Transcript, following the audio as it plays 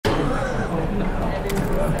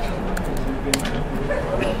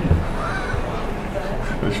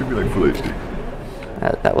be like full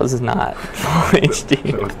HD. That was not full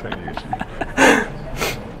HD. That was tiny HD.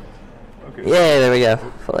 Okay. Yeah, there we go.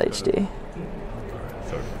 Full HD.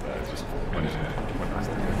 Sorry for that. It's just one last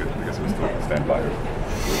thing. I guess it was still standby.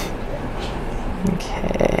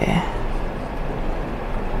 Okay.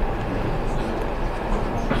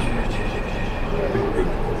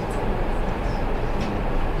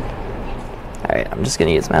 All right, I'm just going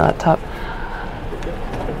to use my laptop.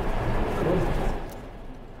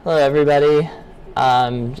 Hello, everybody.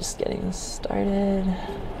 Just getting started.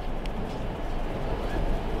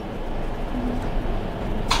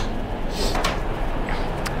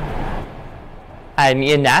 I'm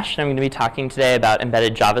Iain Nash, and I'm going to be talking today about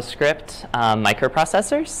embedded JavaScript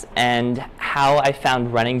microprocessors and how I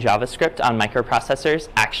found running JavaScript on microprocessors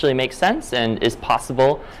actually makes sense and is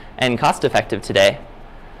possible and cost-effective today.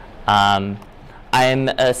 I'm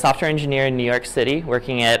a software engineer in New York City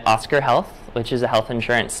working at Oscar Health, which is a health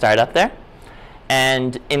insurance startup there.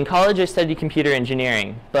 And in college, I studied computer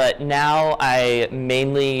engineering, but now I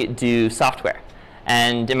mainly do software.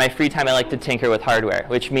 And in my free time, I like to tinker with hardware,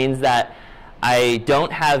 which means that I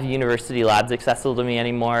don't have university labs accessible to me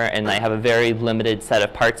anymore, and I have a very limited set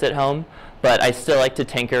of parts at home. But I still like to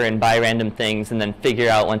tinker and buy random things and then figure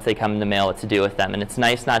out once they come in the mail what to do with them. And it's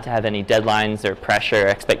nice not to have any deadlines or pressure or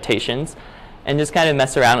expectations and just kind of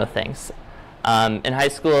mess around with things. In high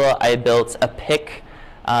school, I built a PIC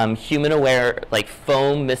human-aware like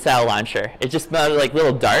foam missile launcher. It just mounted like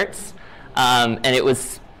little darts, and it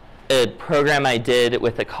was a program I did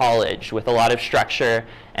with a college with a lot of structure,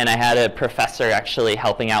 and I had a professor actually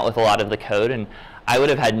helping out with a lot of the code, and I would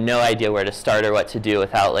have had no idea where to start or what to do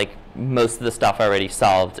without like most of the stuff already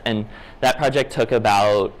solved. And that project took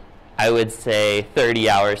about, I would say,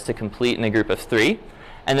 30 hours to complete in a group of 3.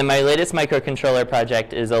 And then my latest microcontroller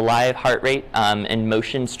project is a live heart rate and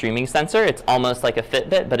motion streaming sensor. It's almost like a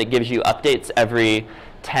Fitbit, but it gives you updates every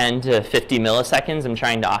 10 to 50 milliseconds. I'm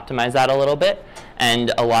trying to optimize that a little bit.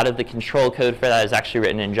 And a lot of the control code for that is actually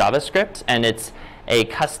written in JavaScript. And it's a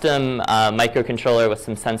custom microcontroller with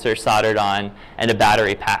some sensors soldered on and a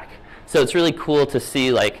battery pack. So it's really cool to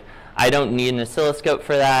see, like, I don't need an oscilloscope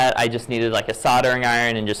for that. I just needed like a soldering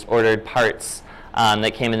iron and just ordered parts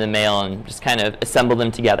that came in the mail and just kind of assembled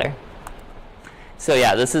them together. So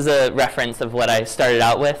yeah, this is a reference of what I started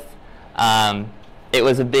out with. It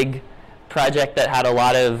was a big project that had a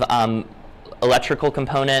lot of electrical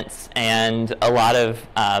components and a lot of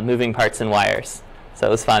moving parts and wires. So it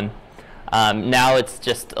was fun. Now it's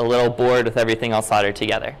just a little board with everything all soldered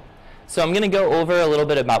together. So I'm going to go over a little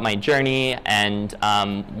bit about my journey and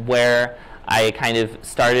where I kind of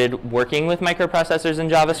started working with microprocessors in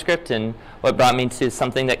JavaScript and what brought me to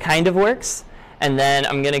something that kind of works. And then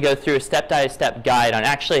I'm going to go through a step-by-step guide on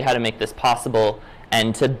actually how to make this possible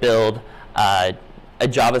and to build a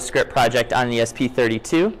JavaScript project on the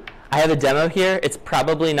ESP32. I have a demo here. It's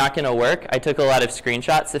probably not going to work. I took a lot of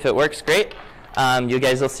screenshots. If it works, great. You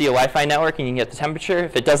guys will see a Wi-Fi network and you can get the temperature.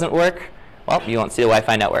 If it doesn't work, well, you won't see a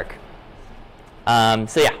Wi-Fi network.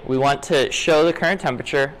 So yeah, we want to show the current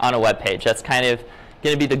temperature on a web page. That's kind of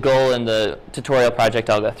going to be the goal in the tutorial project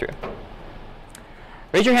I'll go through.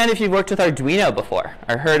 Raise your hand if you've worked with Arduino before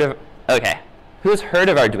or heard of. Okay, who's heard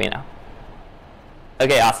of Arduino?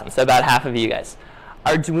 Okay, awesome. So about half of you guys.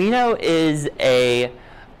 Arduino is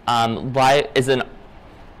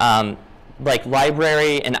like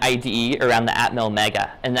library and IDE around the Atmel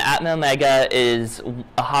Mega. And the Atmel Mega is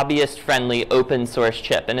a hobbyist-friendly open source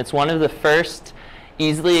chip. And it's one of the first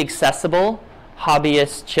easily accessible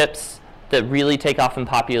hobbyist chips that really take off in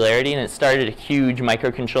popularity. And it started a huge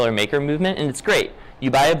microcontroller maker movement. And it's great. You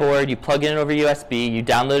buy a board, you plug it in over USB, you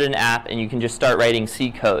download an app, and you can just start writing C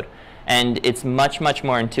code. And it's much, much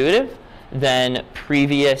more intuitive than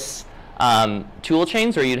previous tool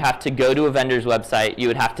chains where you'd have to go to a vendor's website, you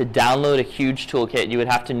would have to download a huge toolkit, you would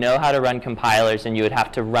have to know how to run compilers, and you would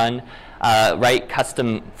have to write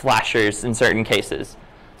custom flashers in certain cases.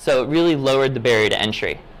 So it really lowered the barrier to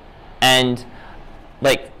entry. And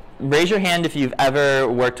like, raise your hand if you've ever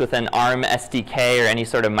worked with an ARM SDK or any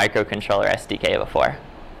sort of microcontroller SDK before.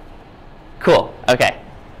 Cool, okay,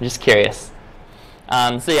 I'm just curious.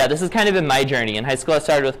 So yeah, this has kind of been my journey. In high school, I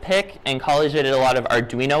started with PIC. In college, I did a lot of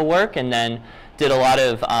Arduino work and then did a lot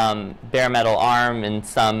of bare metal ARM and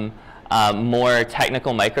some more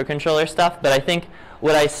technical microcontroller stuff. But I think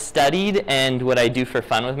what I studied and what I do for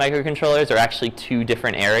fun with microcontrollers are actually 2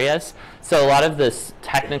 different areas. So a lot of this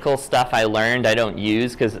technical stuff I learned I don't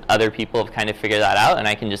use because other people have kind of figured that out, and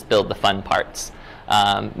I can just build the fun parts,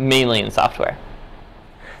 mainly in software.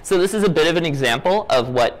 So this is a bit of an example of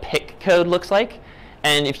what PIC code looks like.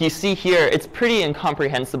 And if you see here, it's pretty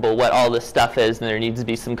incomprehensible what all this stuff is, and there needs to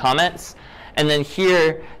be some comments. And then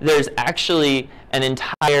here, there's actually an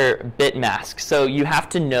entire bit mask. So you have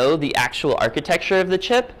to know the actual architecture of the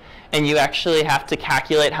chip, and you actually have to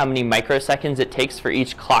calculate how many microseconds it takes for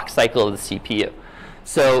each clock cycle of the CPU.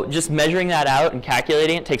 So just measuring that out and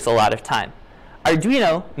calculating it takes a lot of time.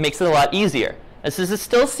 Arduino makes it a lot easier. This is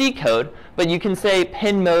still C code, but you can say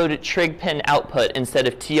pin mode trig pin output instead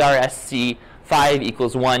of TRSC 5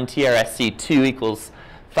 equals 1, TRSC 2 equals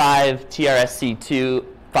 5, TRSC 2,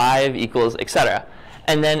 5 equals, etc.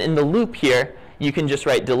 And then in the loop here, you can just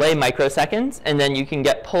write delay microseconds, and then you can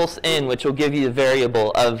get pulse in, which will give you the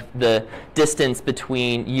variable of the distance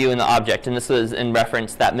between you and the object. And this was in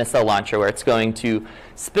reference to that missile launcher, where it's going to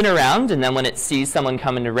spin around, and then when it sees someone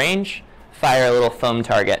come into range, fire a little foam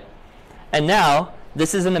target. And now,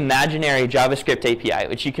 this is an imaginary JavaScript API,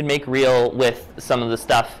 which you can make real with some of the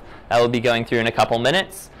stuff that we'll be going through in a couple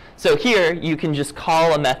minutes. So here, you can just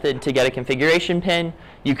call a method to get a configuration pin.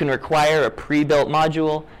 You can require a pre-built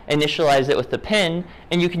module, initialize it with the pin,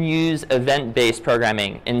 and you can use event-based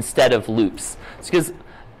programming instead of loops. It's because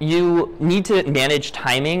you need to manage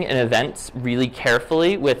timing and events really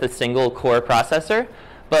carefully with a single core processor.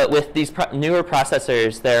 But with these newer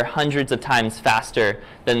processors, they're hundreds of times faster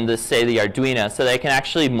than, say, the Arduino. So they can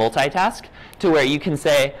actually multitask to where you can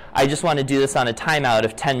say, I just want to do this on a timeout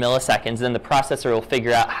of 10 milliseconds, and the processor will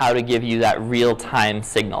figure out how to give you that real-time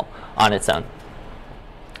signal on its own.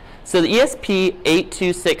 So the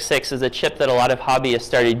ESP8266 is a chip that a lot of hobbyists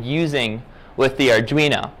started using with the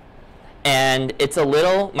Arduino. And it's a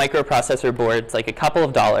little microprocessor board. It's like a couple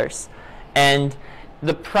of dollars. And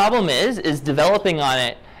the problem is developing on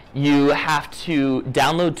it, you have to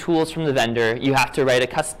download tools from the vendor. You have to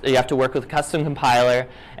work with a custom compiler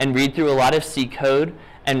and read through a lot of C code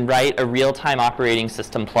and write a real-time operating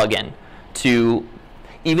system plugin to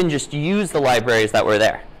even just use the libraries that were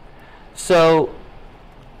there. So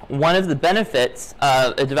one of the benefits,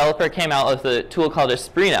 a developer came out with a tool called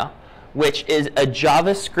Espruino, which is a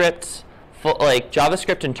JavaScript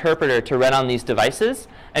interpreter to run on these devices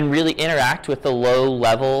and really interact with the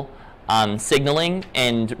low-level signaling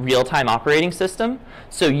and real-time operating system.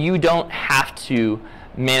 So you don't have to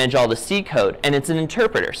manage all the C code. And it's an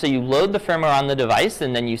interpreter. So you load the firmware on the device,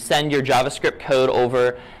 and then you send your JavaScript code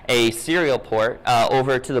over a serial port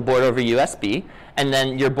over to the board over USB. And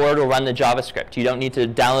then your board will run the JavaScript. You don't need to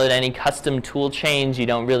download any custom tool chains. You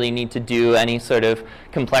don't really need to do any sort of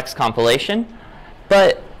complex compilation.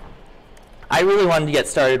 But I really wanted to get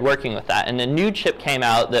started working with that. And a new chip came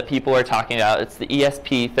out that people were talking about. It's the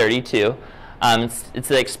ESP32. It's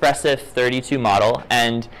the Expressive 32 model.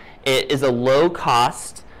 And it is a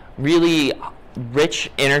low-cost, really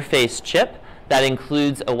rich interface chip that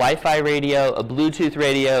includes a Wi-Fi radio, a Bluetooth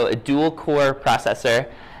radio, a dual-core processor,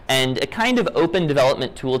 and a kind of open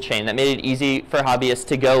development tool chain that made it easy for hobbyists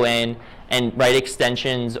to go in and write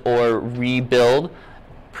extensions or rebuild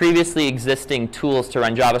previously existing tools to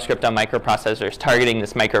run JavaScript on microprocessors targeting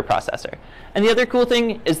this microprocessor. And the other cool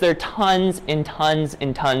thing is there are tons and tons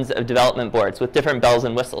and tons of development boards with different bells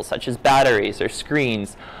and whistles, such as batteries or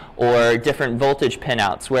screens or different voltage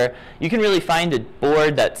pinouts, where you can really find a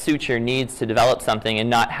board that suits your needs to develop something and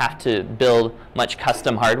not have to build much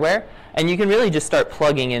custom hardware. And you can really just start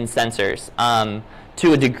plugging in sensors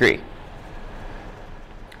to a degree.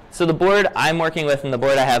 So the board I'm working with and the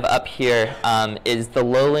board I have up here is the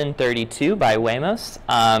Lowland 32 by Wamos.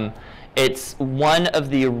 It's one of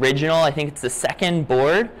the original, I think it's the second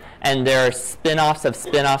board, and there are spin-offs of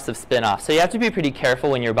spin-offs of spin-offs. So you have to be pretty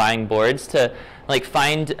careful when you're buying boards to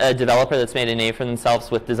find a developer that's made a name for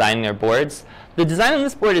themselves with designing their boards. The design on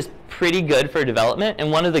this board is pretty good for development,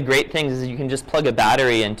 and one of the great things is you can just plug a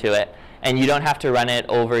battery into it, and you don't have to run it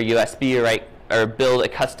over USB or build a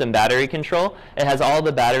custom battery control. It has all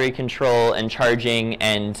the battery control and charging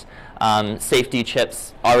and safety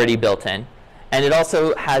chips already built in. And it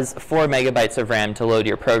also has 4 megabytes of RAM to load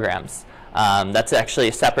your programs. That's actually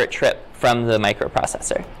a separate trip from the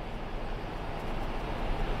microprocessor.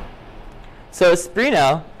 So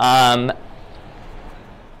Espruino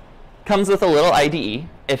comes with a little IDE.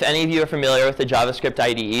 If any of you are familiar with the JavaScript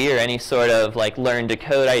IDE or any sort of learn to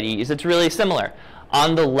code IDEs, it's really similar.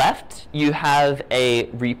 On the left, you have a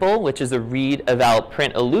REPL, which is a read, eval,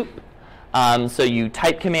 print, a loop. So you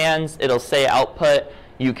type commands, it'll say output.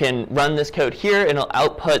 You can run this code here, and it'll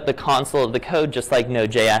output the console of the code just like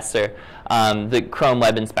Node.js or the Chrome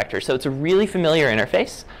Web Inspector. So it's a really familiar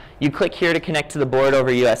interface. You click here to connect to the board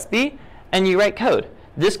over USB, and you write code.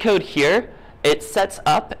 This code here, it sets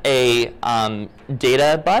up a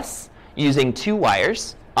data bus using 2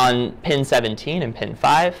 wires on pin 17 and pin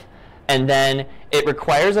 5. and then it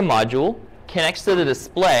requires a module, connects to the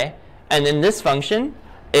display, and in this function,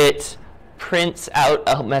 it prints out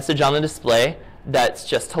a message on the display that's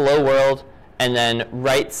just hello world, and then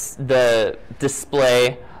writes the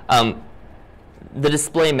display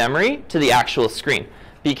memory to the actual screen.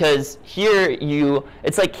 Because here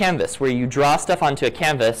it's like Canvas, where you draw stuff onto a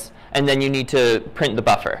canvas, and then you need to print the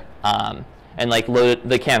buffer and like load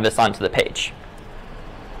the canvas onto the page.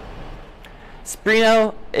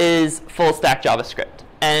 Sprino is full stack JavaScript,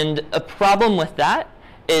 and a problem with that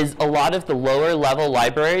is a lot of the lower level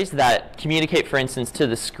libraries that communicate, for instance, to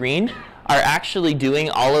the screen are actually doing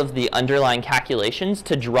all of the underlying calculations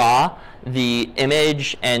to draw the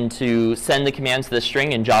image and to send the commands to the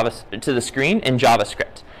screen in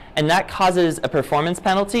JavaScript. And that causes a performance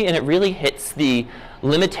penalty, and it really hits the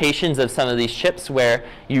limitations of some of these chips where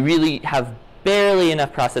you really have barely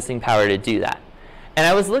enough processing power to do that. And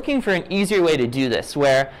I was looking for an easier way to do this,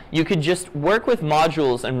 where you could just work with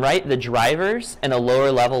modules and write the drivers in a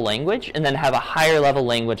lower level language and then have a higher level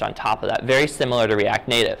language on top of that, very similar to React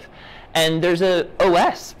Native. And there's a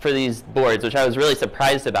OS for these boards, which I was really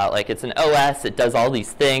surprised about. Like, it's an OS, it does all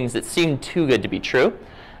these things. It seemed too good to be true.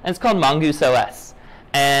 And it's called Mongoose OS.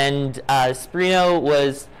 And Sprino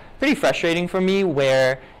was pretty frustrating for me,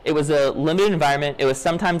 where it was a limited environment. It was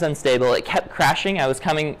sometimes unstable. It kept crashing. I was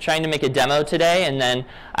trying to make a demo today, and then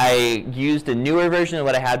I used a newer version of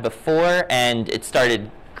what I had before, and it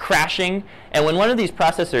started crashing. And when one of these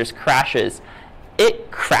processors crashes,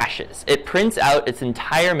 it crashes. It prints out its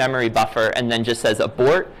entire memory buffer and then just says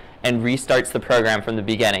abort and restarts the program from the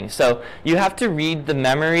beginning. So you have to read the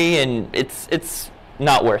memory, and it's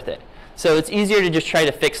not worth it. So it's easier to just try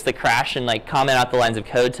to fix the crash and like comment out the lines of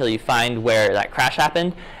code till you find where that crash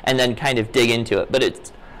happened and then kind of dig into it. But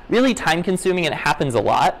it's really time consuming and it happens a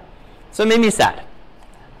lot. So it made me sad.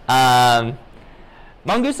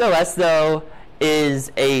 Mongoose OS, though,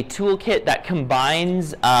 is a toolkit that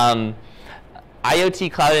combines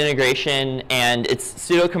IoT cloud integration, and it's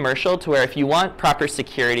pseudo-commercial to where if you want proper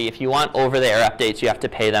security, if you want over-the-air updates, you have to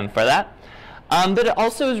pay them for that. But it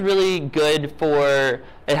also is really good for,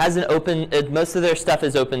 it has an most of their stuff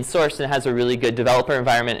is open source and has a really good developer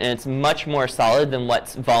environment, and it's much more solid than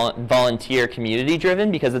what's volunteer community driven,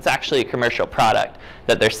 because it's actually a commercial product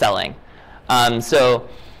that they're selling. So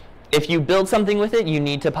if you build something with it, you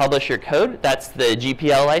need to publish your code. That's the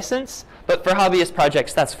GPL license. But for hobbyist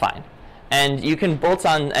projects, that's fine. And you can bolt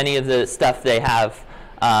on any of the stuff they have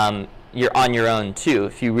you're on your own too,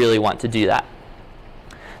 if you really want to do that.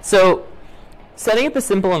 So setting up a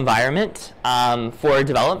simple environment for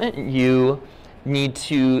development, you need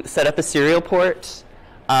to set up a serial port,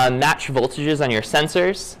 match voltages on your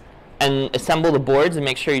sensors, and assemble the boards and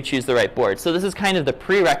make sure you choose the right board. So this is kind of the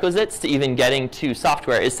prerequisites to even getting to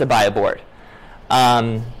software, is to buy a board.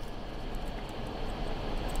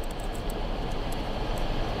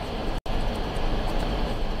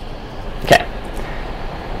 Okay.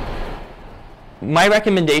 My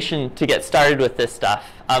recommendation to get started with this stuff,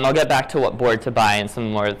 I'll get back to what board to buy and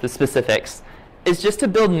some more of the specifics, is just to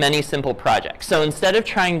build many simple projects. So instead of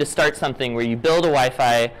trying to start something where you build a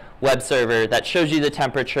Wi-Fi web server that shows you the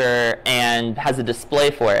temperature and has a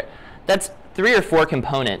display for it, that's 3 or 4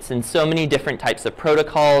 components and so many different types of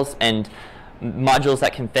protocols and modules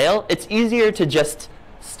that can fail. It's easier to just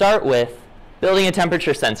start with building a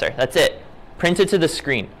temperature sensor. That's it. Print it to the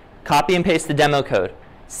screen. Copy and paste the demo code.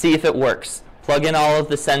 See if it works. Plug in all of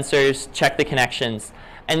the sensors. Check the connections.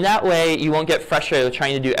 And that way, you won't get frustrated with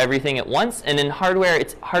trying to do everything at once. And in hardware,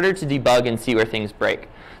 it's harder to debug and see where things break.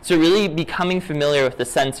 So really becoming familiar with the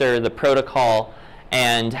sensor, the protocol,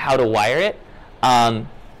 and how to wire it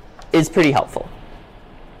is pretty helpful.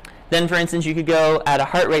 Then, for instance, you could go add a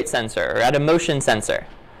heart rate sensor or add a motion sensor.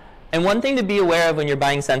 And one thing to be aware of when you're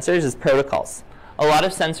buying sensors is protocols. A lot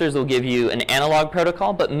of sensors will give you an analog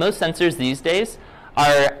protocol, but most sensors these days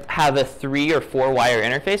have a 3 or 4 wire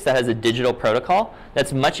interface that has a digital protocol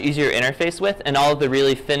that's much easier to interface with, and all of the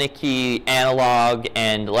really finicky analog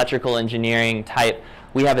and electrical engineering type,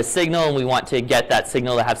 we have a signal and we want to get that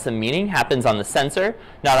signal to have some meaning, happens on the sensor,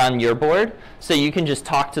 not on your board. So you can just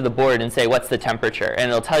talk to the board and say, what's the temperature? And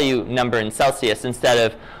it'll tell you number in Celsius instead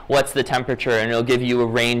of what's the temperature, and it'll give you a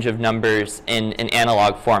range of numbers in an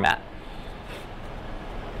analog format.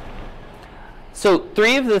 So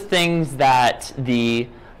 3 of the things that the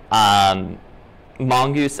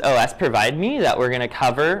Mongoose OS provide me that we're going to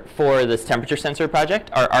cover for this temperature sensor project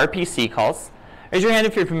are RPC calls. Raise your hand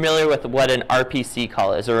if you're familiar with what an RPC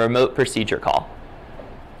call is, a remote procedure call.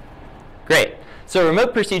 Great. So a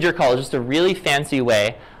remote procedure call is just a really fancy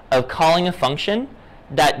way of calling a function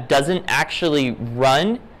that doesn't actually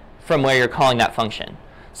run from where you're calling that function.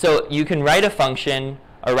 So you can write a function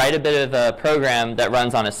or write a bit of a program that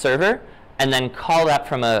runs on a server and then call that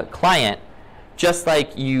from a client, just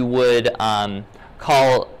like you would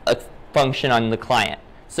call a function on the client.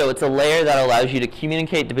 So it's a layer that allows you to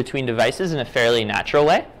communicate between devices in a fairly natural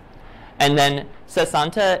way. And then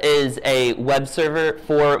Sesanta is a web server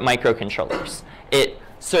for microcontrollers. It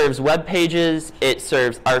serves web pages, it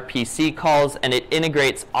serves RPC calls, and it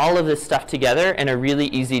integrates all of this stuff together in a really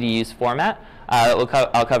easy to use format that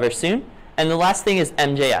I'll cover soon. And the last thing is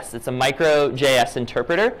MJS. It's a micro.js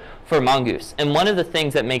interpreter for Mongoose. And one of the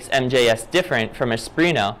things that makes MJS different from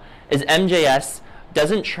Espruino is MJS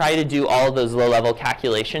doesn't try to do all of those low-level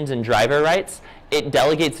calculations and driver writes. It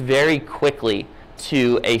delegates very quickly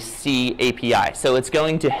to a C API. So it's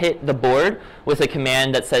going to hit the board with a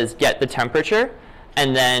command that says get the temperature,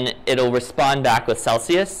 and then it'll respond back with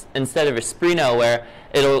Celsius, instead of Espruino where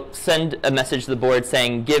it'll send a message to the board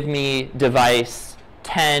saying give me device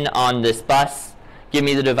 10 on this bus, give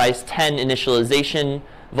me the device 10 initialization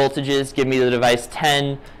voltages, give me the device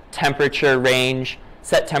 10 temperature range,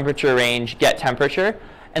 set temperature range, get temperature.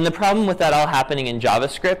 And the problem with that all happening in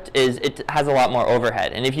JavaScript is it has a lot more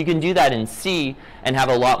overhead. And if you can do that in C and have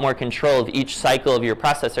a lot more control of each cycle of your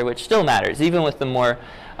processor, which still matters, even with the more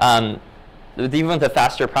even with the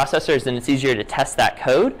faster processors, then it's easier to test that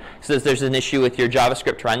code. So if there's an issue with your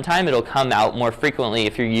JavaScript runtime, it'll come out more frequently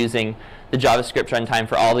if you're using the JavaScript runtime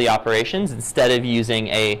for all the operations instead of using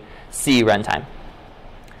a C runtime.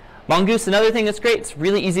 Mongoose, another thing that's great, it's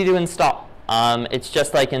really easy to install. It's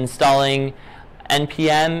just like installing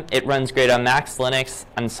NPM. It runs great on Macs, Linux.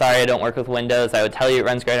 I'm sorry I don't work with Windows. I would tell you it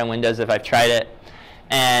runs great on Windows if I've tried it.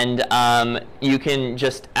 And you can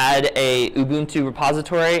just add a Ubuntu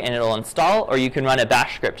repository and it'll install, or you can run a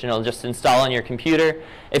bash script and it'll just install on your computer.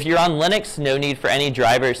 If you're on Linux, no need for any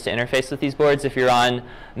drivers to interface with these boards. If you're on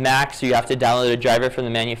Macs, you have to download a driver from the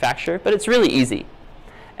manufacturer, but it's really easy.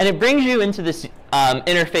 And it brings you into this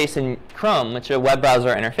interface in Chrome, which is a web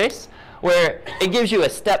browser interface, where it gives you a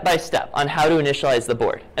step-by-step on how to initialize the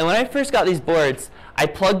board. And when I first got these boards, I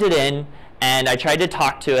plugged it in and I tried to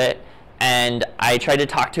talk to it, and I tried to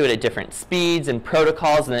talk to it at different speeds and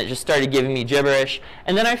protocols, and it just started giving me gibberish.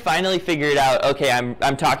 And then I finally figured out, okay,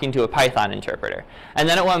 I'm talking to a Python interpreter. And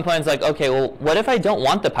then at one point I was like, okay, well, what if I don't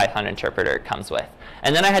want the Python interpreter it comes with?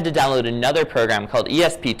 And then I had to download another program called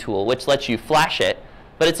ESP-Tool, which lets you flash it,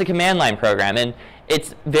 but it's a command line program, and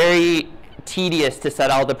it's very tedious to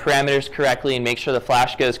set all the parameters correctly and make sure the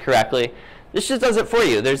flash goes correctly. This just does it for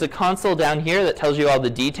you. There's a console down here that tells you all the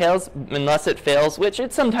details, unless it fails, which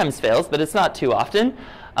it sometimes fails, but it's not too often.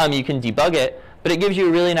 You can debug it, but it gives you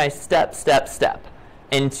a really nice step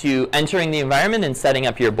into entering the environment and setting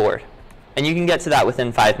up your board. And you can get to that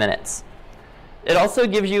within 5 minutes. It also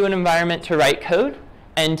gives you an environment to write code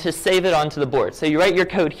and to save it onto the board. So you write your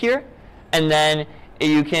code here, and then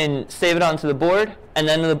you can save it onto the board, and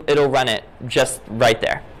then it'll run it just right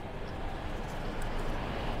there.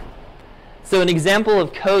 So an example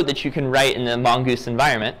of code that you can write in the Mongoose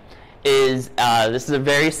environment is, this is a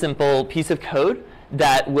very simple piece of code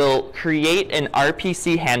that will create an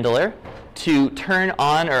RPC handler to turn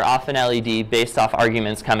on or off an LED based off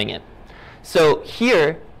arguments coming in. So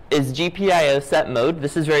here is GPIO set mode.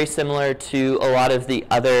 This is very similar to a lot of the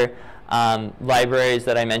other libraries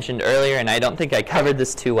that I mentioned earlier, and I don't think I covered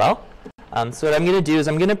this too well. So what I'm going to do is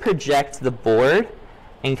I'm going to project the board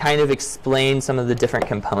and kind of explain some of the different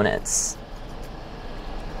components.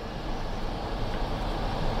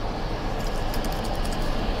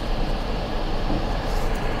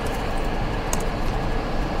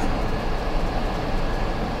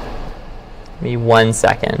 Give me 1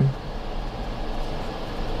 second.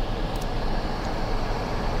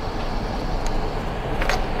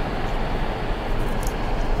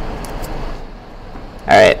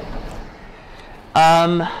 All right.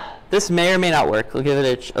 This may or may not work. I'll give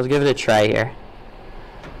it a try here.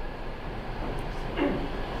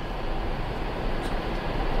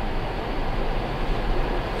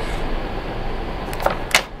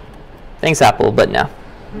 Thanks, Apple, but no.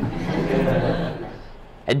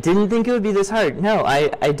 I didn't think it would be this hard. No,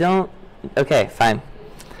 I don't. OK, fine.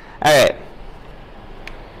 All right.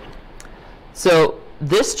 So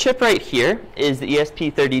this chip right here is the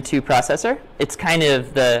ESP32 processor. It's kind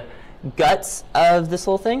of the guts of this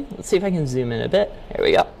whole thing. Let's see if I can zoom in a bit. There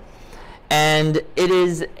we go. And it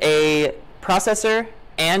is a processor,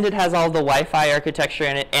 and it has all the Wi-Fi architecture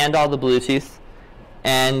in it, and all the Bluetooth.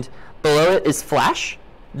 And below it is flash.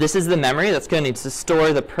 This is the memory that's going to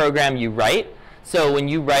store the program you write. So when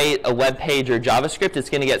you write a web page or JavaScript, it's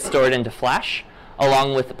going to get stored into flash,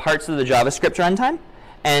 along with parts of the JavaScript runtime.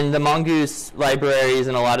 And the Mongoose libraries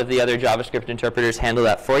and a lot of the other JavaScript interpreters handle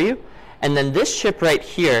that for you. And then this chip right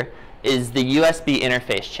here is the USB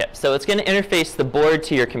interface chip. So it's going to interface the board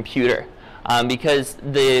to your computer. Because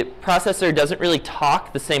the processor doesn't really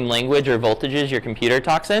talk the same language or voltages your computer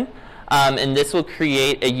talks in. And this will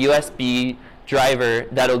create a USB driver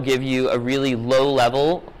that'll give you a really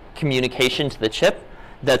low-level communication to the chip.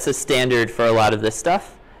 That's a standard for a lot of this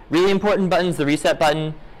stuff. Really important buttons, the reset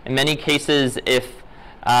button. In many cases, if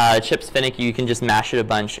chip's finicky, you can just mash it a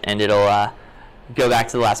bunch and it'll go back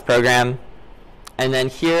to the last program. And then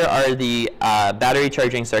here are the battery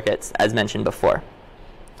charging circuits, as mentioned before.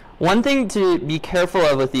 One thing to be careful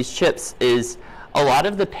of with these chips is a lot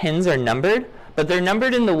of the pins are numbered, but they're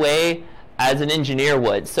numbered in the way as an engineer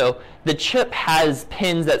would. So the chip has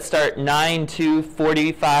pins that start 9, 2,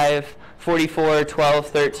 45, 44, 12,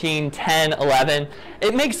 13, 10, 11.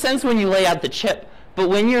 It makes sense when you lay out the chip, but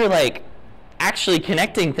when you're like actually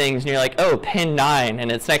connecting things and you're like, oh, pin 9,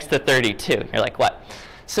 and it's next to 32, you're like, what?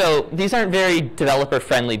 So these aren't very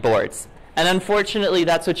developer-friendly boards. And unfortunately,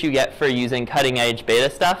 that's what you get for using cutting-edge beta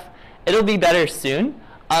stuff. It'll be better soon.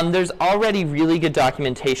 There's already really good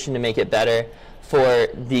documentation to make it better for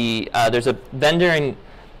the, there's a vendor in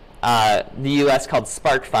the US called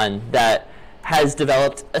SparkFun that has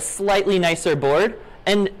developed a slightly nicer board.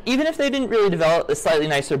 And even if they didn't really develop a slightly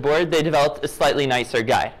nicer board, they developed a slightly nicer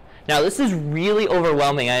guide. Now, this is really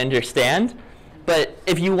overwhelming, I understand. But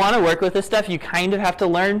if you want to work with this stuff, you kind of have to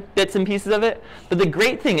learn bits and pieces of it. But the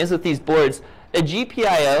great thing is with these boards, a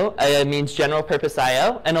GPIO means general purpose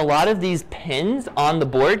I/O, and a lot of these pins on the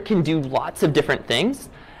board can do lots of different things.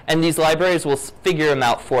 And these libraries will figure them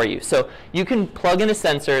out for you. So you can plug in a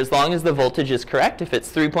sensor as long as the voltage is correct. If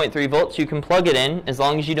it's 3.3 volts, you can plug it in as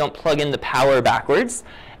long as you don't plug in the power backwards.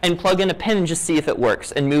 And plug in a pin and just see if it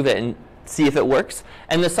works, and move it and see if it works.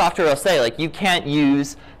 And the software will say, like, you can't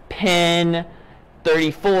use pin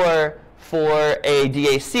 34 for a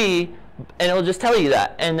DAC, and it'll just tell you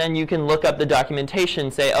that. And then you can look up the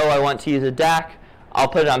documentation, say, oh, I want to use a DAC. I'll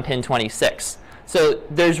put it on pin 26. So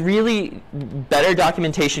there's really better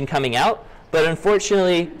documentation coming out, but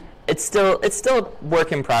unfortunately, it's still a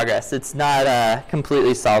work in progress. It's not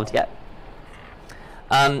completely solved yet.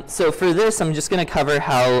 So for this, I'm just going to cover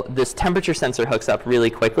how this temperature sensor hooks up really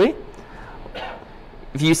quickly.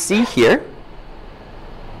 If you see here,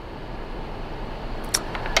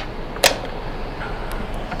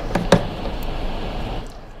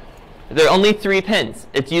 there are only 3 pins.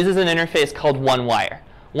 It uses an interface called one wire.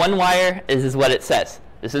 One wire is what it says.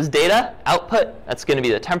 This is data, output, that's going to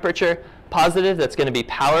be the temperature. Positive, that's going to be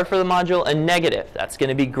power for the module. And negative, that's going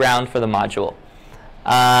to be ground for the module.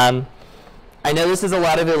 I know this is a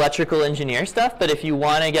lot of electrical engineer stuff, but if you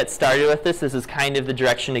want to get started with this, this is kind of the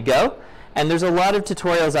direction to go. And there's a lot of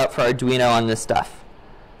tutorials out for Arduino on this stuff.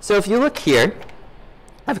 So if you look here,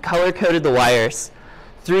 I've color-coded the wires.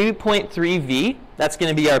 3.3V, that's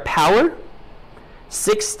going to be our power.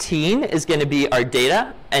 16 is going to be our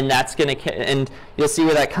data, and that's going to, and you'll see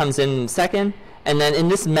where that comes in a second. And then in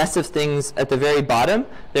this mess of things at the very bottom,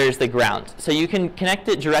 there's the ground. So you can connect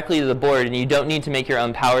it directly to the board, and you don't need to make your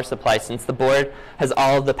own power supply since the board has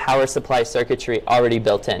all of the power supply circuitry already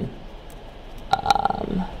built in.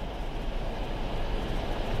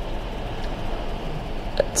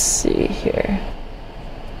 Let's see here.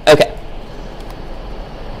 OK.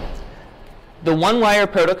 The one-wire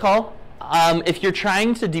protocol, if you're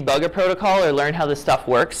trying to debug a protocol or learn how this stuff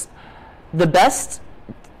works, the best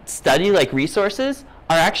study like resources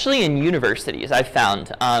are actually in universities, I've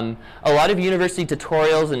found. A lot of university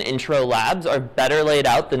tutorials and intro labs are better laid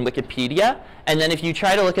out than Wikipedia. And then if you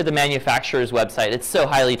try to look at the manufacturer's website, it's so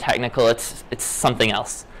highly technical, it's something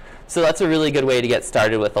else. So that's a really good way to get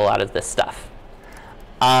started with a lot of this stuff.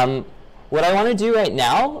 What I want to do right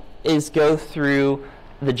now is go through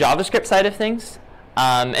the JavaScript side of things.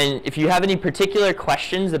 And if you have any particular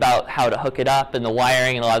questions about how to hook it up and the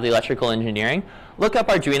wiring and a lot of the electrical engineering, look up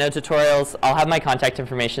Arduino tutorials. I'll have my contact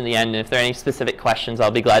information at the end, and if there are any specific questions,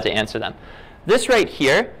 I'll be glad to answer them. This right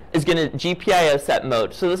here is going to GPIO set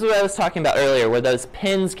mode. So this is what I was talking about earlier, where those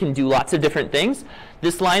pins can do lots of different things.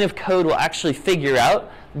 This line of code will actually figure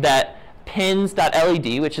out that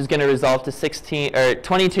pins.led, which is going to resolve to 16 or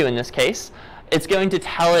 22 in this case, it's going to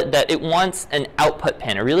tell it that it wants an output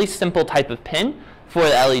pin, a really simple type of pin for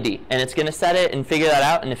the LED. And it's going to set it and figure that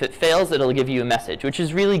out. And if it fails, it'll give you a message, which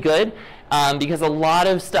is really good because a lot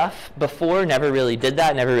of stuff before never really did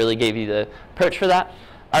that, never really gave you the approach for that.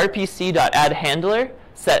 rpc.addHandler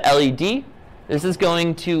set LED. This is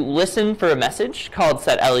going to listen for a message called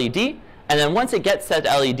set LED. And then once it gets set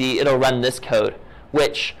LED, it'll run this code,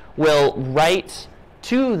 which will write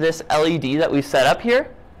to this LED that we've set up here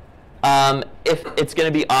if it's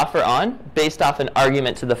going to be off or on based off an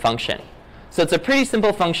argument to the function. So it's a pretty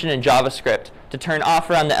simple function in JavaScript to turn off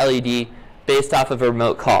or on the LED based off of a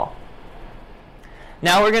remote call.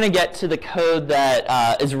 Now we're going to get to the code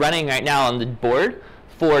that is running right now on the board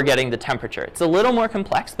for getting the temperature. It's a little more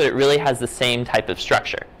complex, but it really has the same type of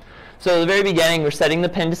structure. So at the very beginning, we're setting the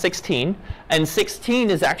pin to 16. And 16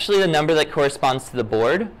 is actually the number that corresponds to the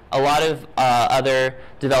board. A lot of other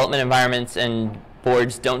development environments and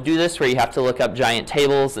boards don't do this, where you have to look up giant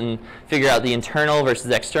tables and figure out the internal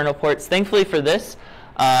versus external ports. Thankfully for this,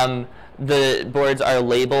 the boards are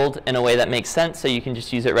labeled in a way that makes sense, so you can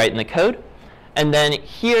just use it right in the code. And then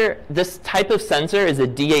here, this type of sensor is a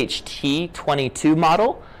DHT22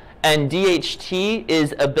 model. And DHT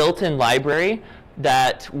is a built-in library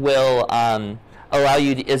that will allow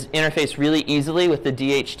you to interface really easily with the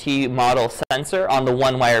DHT model sensor on the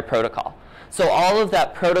one-wire protocol. So all of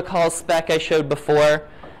that protocol spec I showed before,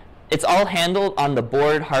 it's all handled on the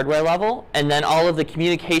board hardware level. And then all of the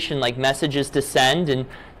communication, like messages to send and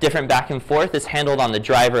different back and forth, is handled on the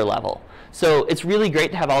driver level. So it's really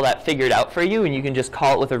great to have all that figured out for you, and you can just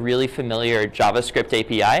call it with a really familiar JavaScript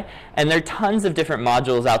API. And there are tons of different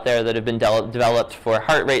modules out there that have been developed for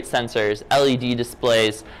heart rate sensors, LED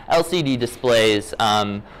displays, LCD displays,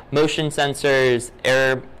 motion sensors,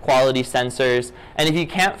 air quality sensors. And if you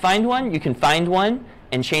can't find one, you can find one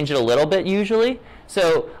and change it a little bit usually.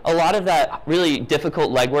 So a lot of that really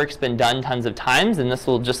difficult legwork's been done tons of times, and this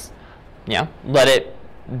will just, let it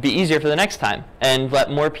be easier for the next time and let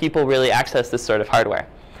more people really access this sort of hardware.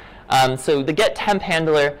 So the getTemp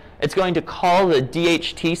handler, it's going to call the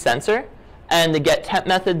DHT sensor, and the getTemp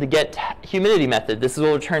method, the getHumidity method. This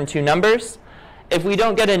will return 2 numbers. If we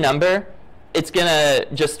don't get a number, it's going to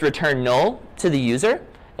just return null to the user.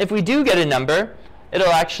 If we do get a number,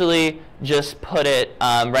 it'll actually just put it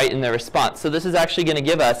right in the response. So this is actually going to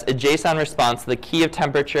give us a JSON response, the key of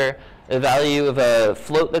temperature, a value of a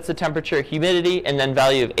float that's a temperature, humidity, and then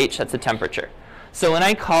value of H that's a temperature. So when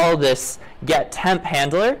I call this getTemp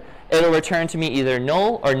handler, it'll return to me either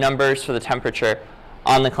null or numbers for the temperature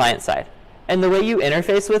on the client side. And the way you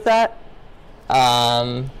interface with that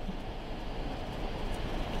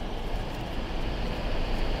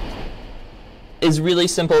is really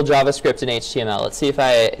simple JavaScript and HTML. Let's see if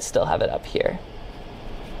I still have it up here.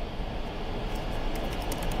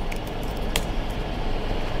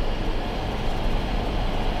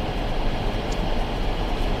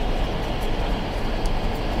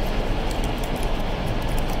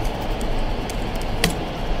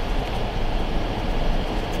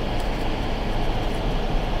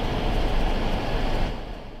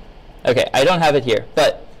 OK, I don't have it here,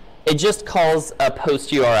 but it just calls a post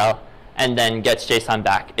URL and then gets JSON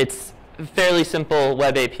back. It's a fairly simple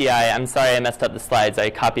web API. I'm sorry I messed up the slides. I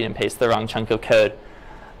copied and pasted the wrong chunk of code.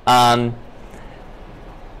 I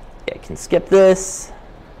can skip this.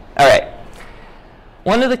 All right.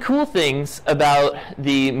 One of the cool things about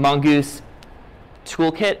the Mongoose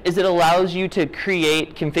toolkit is it allows you to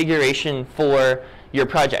create configuration for your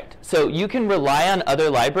project. So you can rely on other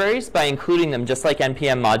libraries by including them, just like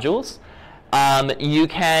NPM modules. You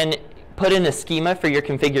can put in a schema for your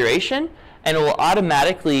configuration, and it will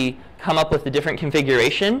automatically come up with a different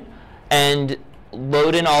configuration and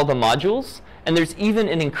load in all the modules. And there's even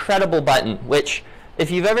an incredible button, which if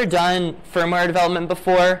you've ever done firmware development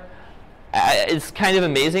before, it's kind of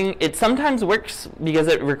amazing. It sometimes works because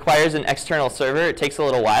it requires an external server. It takes a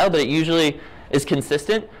little while, but it usually is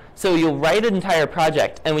consistent. So you'll write an entire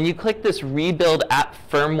project, and when you click this Rebuild App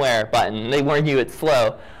Firmware button, they warn you it's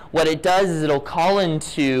slow, what it does is it'll call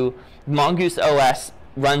into Mongoose OS,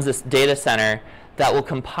 runs this data center that will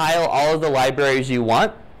compile all of the libraries you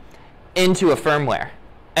want into a firmware.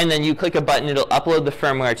 And then you click a button, it'll upload the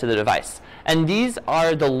firmware to the device. And these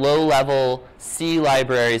are the low-level C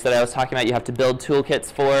libraries that I was talking about you have to build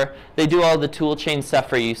toolkits for. They do all the toolchain stuff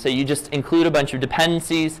for you. So you just include a bunch of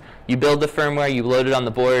dependencies, you build the firmware, you load it on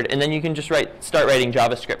the board, and then you can just start writing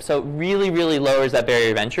JavaScript. So it really, really lowers that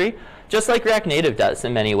barrier of entry, just like React Native does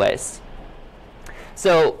in many ways.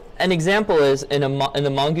 So an example is in the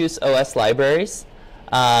Mongoose OS libraries.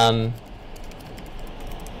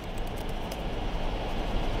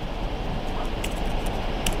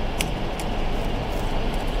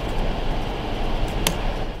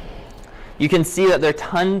 You can see that there are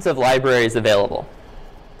tons of libraries available.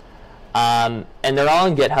 And they're all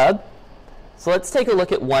in GitHub. So let's take a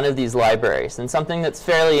look at one of these libraries. And something that's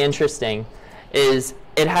fairly interesting is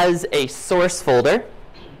it has a source folder.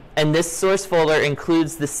 And this source folder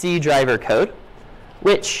includes the C driver code,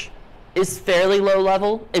 which is fairly low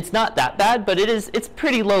level. It's not that bad, but it's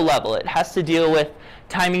pretty low level. It has to deal with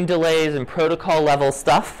timing delays and protocol level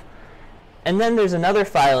stuff. And then there's another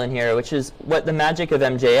file in here, which is what the magic of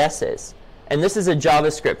MJS is. And this is a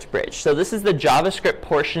JavaScript bridge. So this is the JavaScript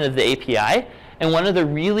portion of the API. And one of the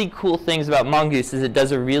really cool things about Mongoose is it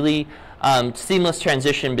does a really seamless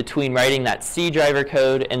transition between writing that C driver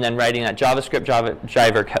code and then writing that JavaScript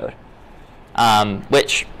driver code,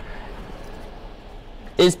 which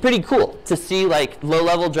is pretty cool to see, like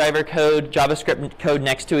low-level driver code, JavaScript code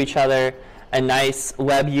next to each other, a nice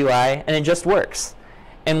web UI, and it just works.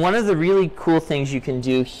 And one of the really cool things you can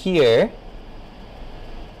do here,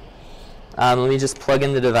 let me just plug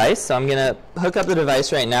in the device. So I'm going to hook up the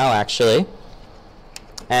device right now, actually,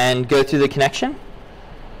 and go through the connection.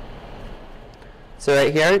 So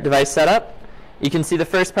right here, device setup. You can see the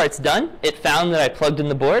first part's done. It found that I plugged in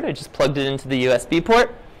the board. I just plugged it into the USB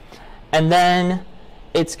port. And then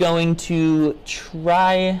it's going to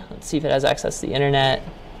try, let's see if it has access to the internet.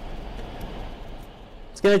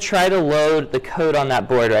 It's going to try to load the code on that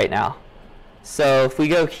board right now. So if we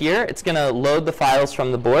go here, it's going to load the files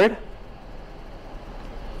from the board.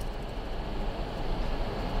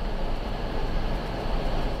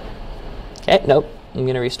 Okay, nope. I'm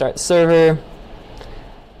going to restart the server.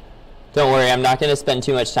 Don't worry, I'm not going to spend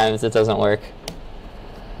too much time if it doesn't work.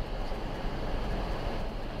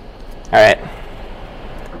 All right.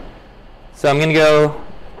 So I'm going to go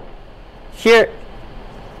here.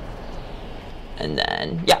 And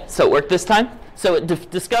then, yeah, so it worked this time. So it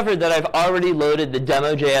discovered that I've already loaded the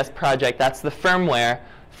demo.js project. That's the firmware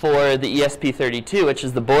for the ESP32, which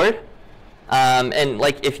is the board. And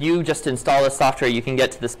like if you just install the software, you can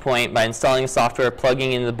get to this point by installing the software,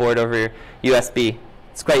 plugging in the board over your USB.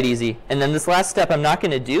 It's quite easy. And then this last step I'm not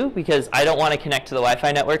going to do because I don't want to connect to the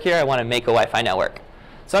Wi-Fi network here. I want to make a Wi-Fi network.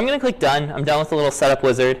 So I'm going to click Done. I'm done with the little setup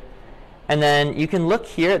wizard. And then you can look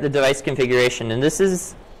here at the device configuration. And this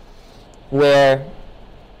is where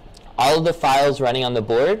all of the files running on the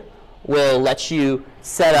board will let you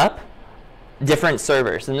set up different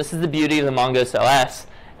servers. And this is the beauty of the Mongoose OS,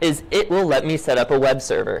 is it will let me set up a web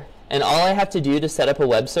server. And all I have to do to set up a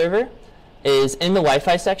web server is in the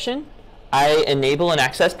Wi-Fi section, I enable an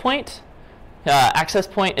access point. Access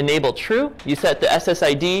point enable true. You set the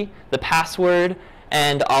SSID, the password,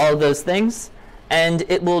 and all of those things. And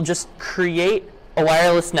it will just create a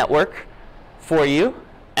wireless network for you.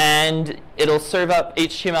 And it'll serve up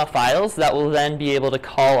HTML files that will then be able to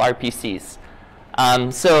call RPCs.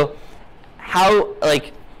 So how,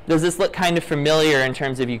 like, does this look kind of familiar in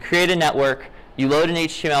terms of you create a network, you load an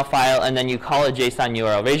HTML file, and then you call a JSON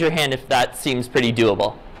URL? Raise your hand if that seems pretty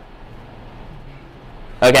doable.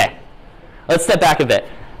 OK. Let's step back a bit.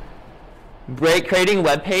 Creating a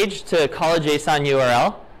web page to call a JSON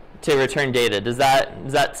URL to return data. Does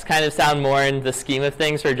that kind of sound more in the scheme of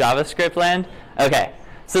things for JavaScript land? OK.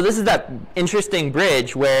 So this is that interesting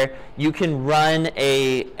bridge where you can run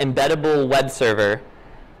a embeddable web server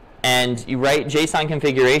and you write JSON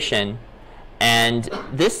configuration. And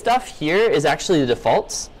this stuff here is actually the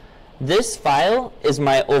defaults. This file is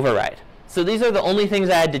my override. So these are the only things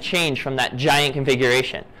I had to change from that giant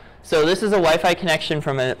configuration. So this is a Wi-Fi connection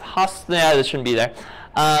from a host. Yeah, this shouldn't be there.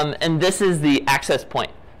 And this is the access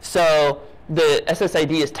point. So the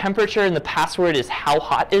SSID is temperature, and the password is how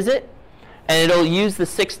hot is it. And it'll use the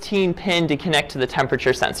 16 pin to connect to the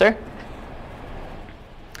temperature sensor.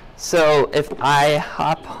 So if I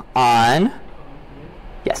hop on,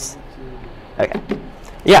 yes. OK.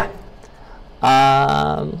 Yeah.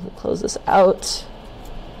 Close this out.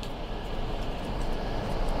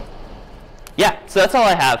 Yeah, so that's all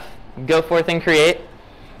I have. Go forth and create.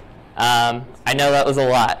 I know that was a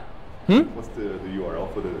lot. What's the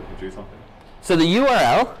URL for the JSON thing? So the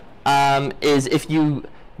URL is if you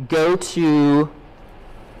go to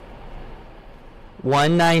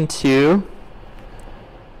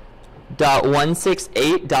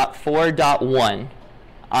 192.168.4.1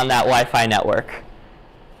 on that Wi-Fi network.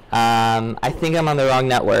 I think I'm on the wrong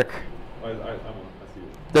network. I'm on. I see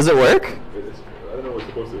it. Does it work? I don't know what's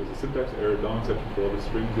supposed to. It's a syntax error. Down exception for all the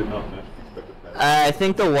string did not match the expected path. I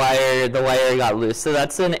think the wire got loose. So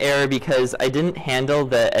that's an error because I didn't handle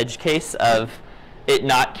the edge case of it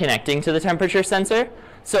not connecting to the temperature sensor.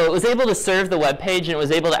 So it was able to serve the web page and it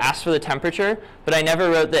was able to ask for the temperature, but I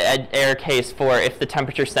never wrote the error case for if the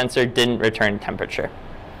temperature sensor didn't return temperature.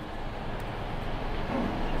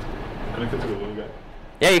 Connected to the little guy?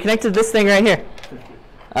 Yeah, you connected this thing right here.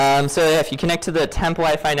 So if you connect to the temp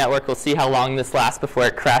Wi-Fi network, we'll see how long this lasts before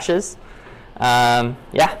it crashes.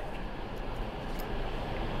 Yeah.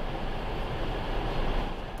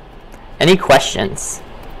 Any questions?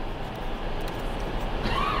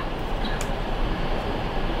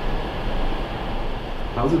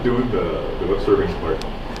 How's it doing the web serving part?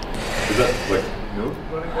 Is that like Node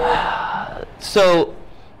running there? So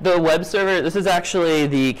the web server, this is actually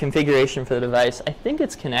the configuration for the device. I think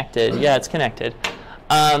it's connected. Yeah, it's connected.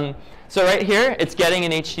 So right here, it's getting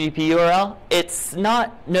an HTTP URL. It's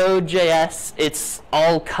not Node.js. It's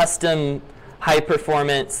all custom,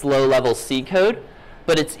 high-performance, low-level C code,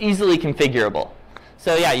 but it's easily configurable.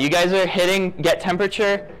 So yeah, you guys are hitting get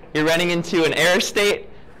temperature. You're running into an error state.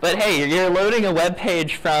 But hey, you're loading a web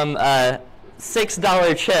page from a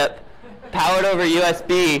 $6 chip, powered over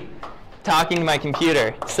USB, talking to my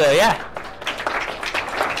computer. So yeah.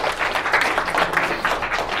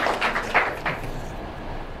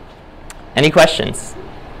 Any questions?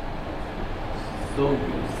 So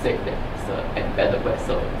you said that it's an embedded web,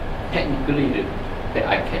 so technically that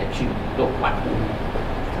I can actually load my own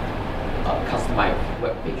customized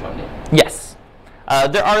web page on it. Yes.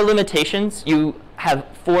 There are limitations. You have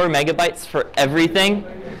 4 megabytes for everything.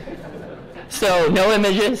 So no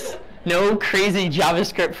images, no crazy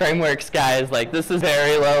JavaScript frameworks, guys. Like, this is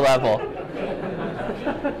very low level.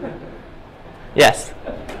 Yes?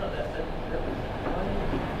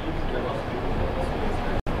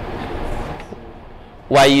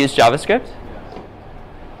 Why you use JavaScript?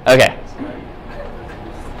 Okay.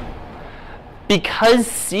 Because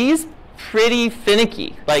C's pretty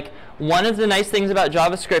finicky. Like, one of the nice things about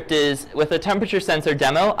JavaScript is with a temperature sensor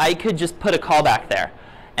demo, I could just put a callback there.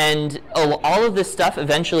 And all of this stuff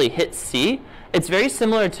eventually hits C. It's very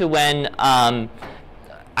similar to when I'm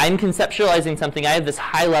conceptualizing something. I have this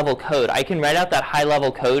high-level code. I can write out that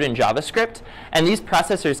high-level code in JavaScript, and these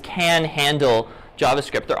processors can handle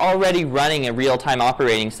JavaScript. They're already running a real-time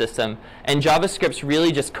operating system, and JavaScript's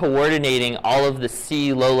really just coordinating all of the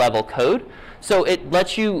C low-level code. So it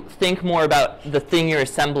lets you think more about the thing you're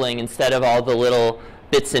assembling instead of all the little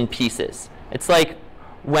bits and pieces. It's like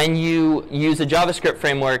when you use a JavaScript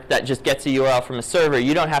framework that just gets a URL from a server,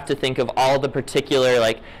 you don't have to think of all the particular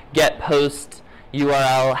like get, post,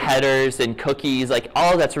 URL headers and cookies. Like,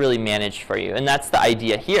 all of that's really managed for you. And that's the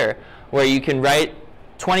idea here, where you can write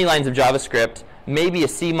 20 lines of JavaScript, maybe a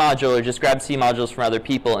C module, or just grab C modules from other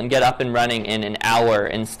people and get up and running in an hour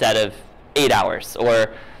instead of 8 hours.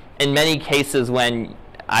 Or in many cases, when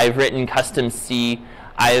I've written custom C,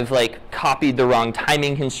 I've like copied the wrong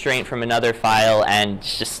timing constraint from another file, and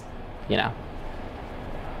just, you know.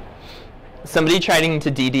 Somebody trying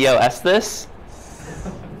to DDoS this?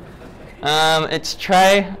 It's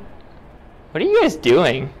try. What are you guys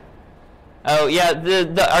doing? Oh yeah,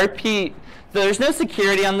 the RP. There's no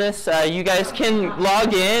security on this. You guys can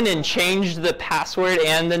log in and change the password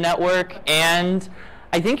and the network, and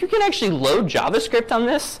I think you can actually load JavaScript on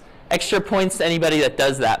this. Extra points to anybody that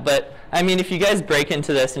does that. But I mean, if you guys break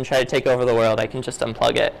into this and try to take over the world, I can just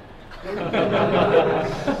unplug it.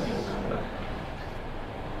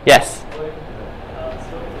 Yes?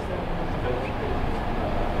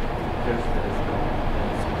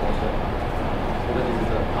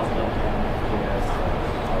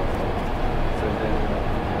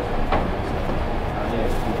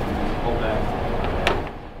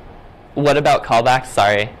 What about callbacks?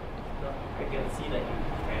 Sorry. I can see that you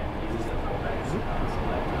can use the callbacks.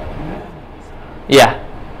 Yeah. Is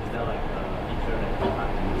there like a feature that you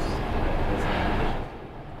can't use?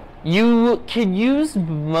 You can use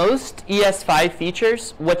most ES5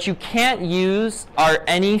 features. What you can't use are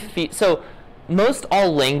any so most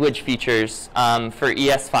all language features for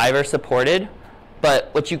ES5 are supported,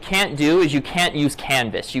 but what you can't do is you can't use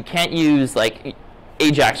Canvas. You can't use like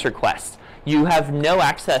AJAX requests. You have no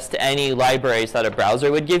access to any libraries that a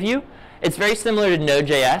browser would give you. It's very similar to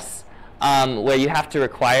Node.js, where you have to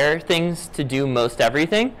require things to do most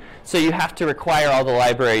everything. So you have to require all the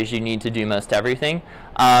libraries you need to do most everything.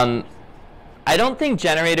 I don't think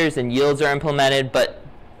generators and yields are implemented, but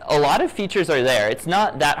a lot of features are there. It's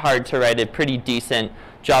not that hard to write a pretty decent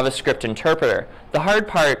JavaScript interpreter. The hard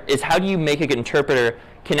part is how do you make an interpreter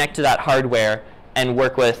connect to that hardware and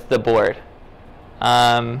work with the board.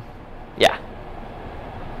 Yeah.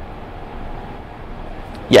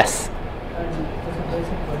 Yes? Just a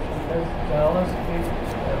basic question. Does JavaScript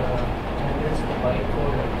generates the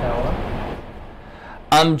bytecode in Java?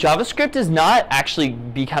 JavaScript is not actually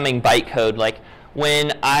becoming bytecode. Like,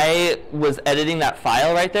 when I was editing that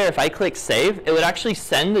file right there, if I click save, it would actually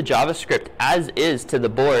send the JavaScript as is to the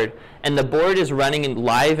board, and the board is running a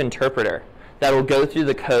live interpreter that will go through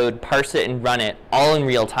the code, parse it, and run it all in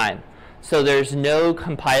real time. So there's no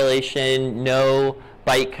compilation, no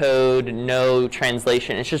bytecode, no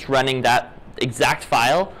translation. It's just running that exact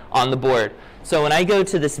file on the board. So when I go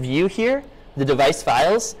to this view here, the device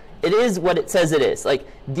files, it is what it says it is. Like,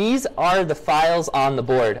 these are the files on the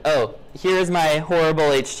board. Oh, here's my horrible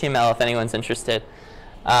HTML if anyone's interested.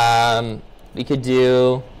 We could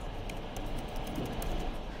do,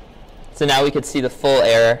 so now we could see the full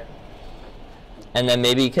error. And then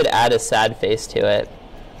maybe you could add a sad face to it.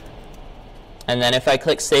 And then if I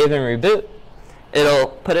click save and reboot, it'll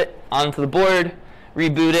put it onto the board,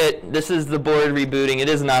 reboot it. This is the board rebooting. It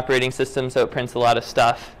is an operating system, so it prints a lot of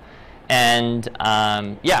stuff. And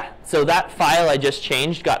yeah, so that file I just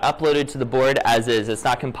changed got uploaded to the board as is. It's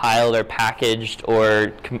not compiled or packaged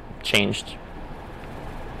or changed.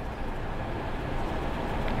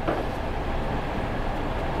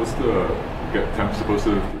 What's the get temp supposed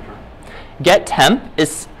to return? Get temp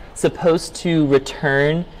is supposed to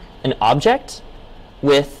return an object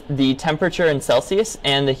with the temperature in Celsius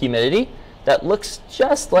and the humidity that looks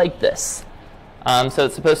just like this. So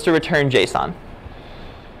it's supposed to return JSON.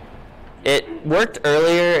 It worked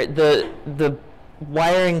earlier. The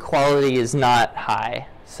wiring quality is not high,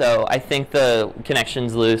 so I think the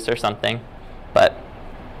connection's loose or something. But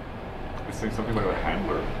It's saying something like a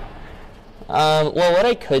handler. well, what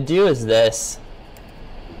I could do is this.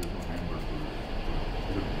 There's no handler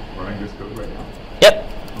for, is it running this code right now? Yep.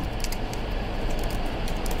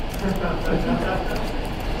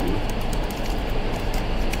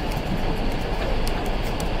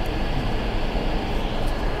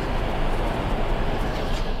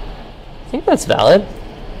 I think that's valid.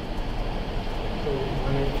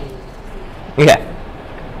 Okay.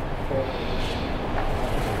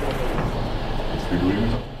 It's rebooting or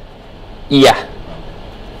something? Yeah.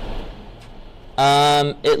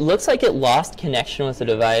 It looks like it lost connection with the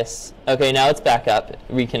device. Okay, now it's back up,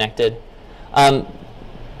 reconnected. Yeah.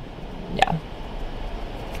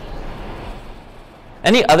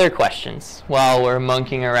 Any other questions while we're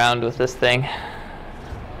monkeying around with this thing?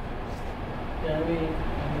 Can we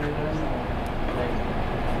run like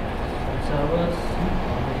servers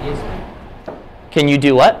on the ESP? Can you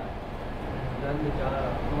do what? Run the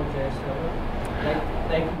Node.js server?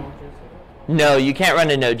 Like Node.js server? No, you can't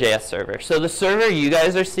run a Node.js server. So the server you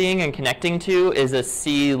guys are seeing and connecting to is a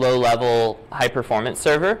C low-level high-performance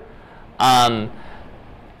server.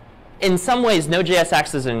 In some ways, Node.js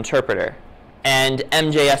acts as an interpreter, and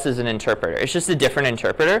MJS is an interpreter. It's just a different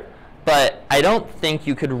interpreter, but I don't think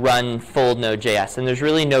you could run full Node.js, and there's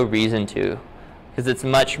really no reason to, because it's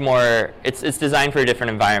much more, it's designed for a different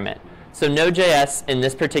environment. So Node.js in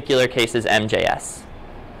this particular case is MJS.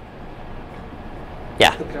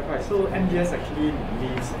 Yeah. To clarify, so MJS actually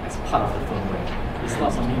lives as part of the firmware. It's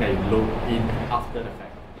not something that you load in after the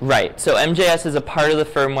fact. Right. So MJS is a part of the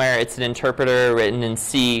firmware. It's an interpreter written in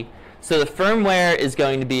C. So the firmware is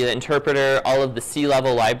going to be the interpreter, all of the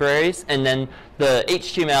C-level libraries, and then the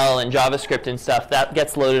HTML and JavaScript and stuff, that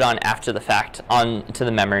gets loaded on after the fact onto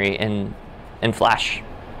the memory in Flash.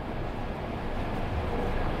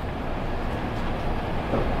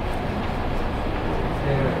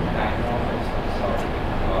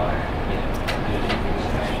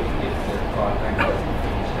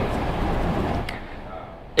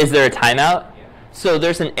 Is there a timeout? So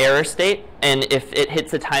there's an error state, and if it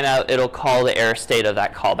hits a timeout, it'll call the error state of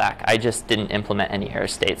that callback. I just didn't implement any error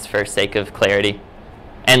states for sake of clarity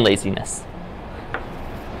and laziness.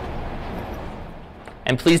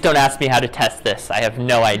 And please don't ask me how to test this. I have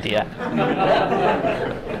no idea.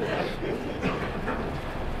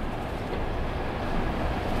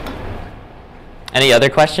 Any other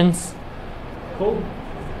questions? Cool.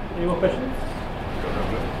 Any more questions?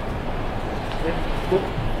 Yeah, cool.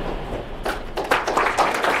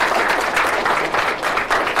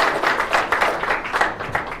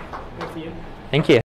 Thank you.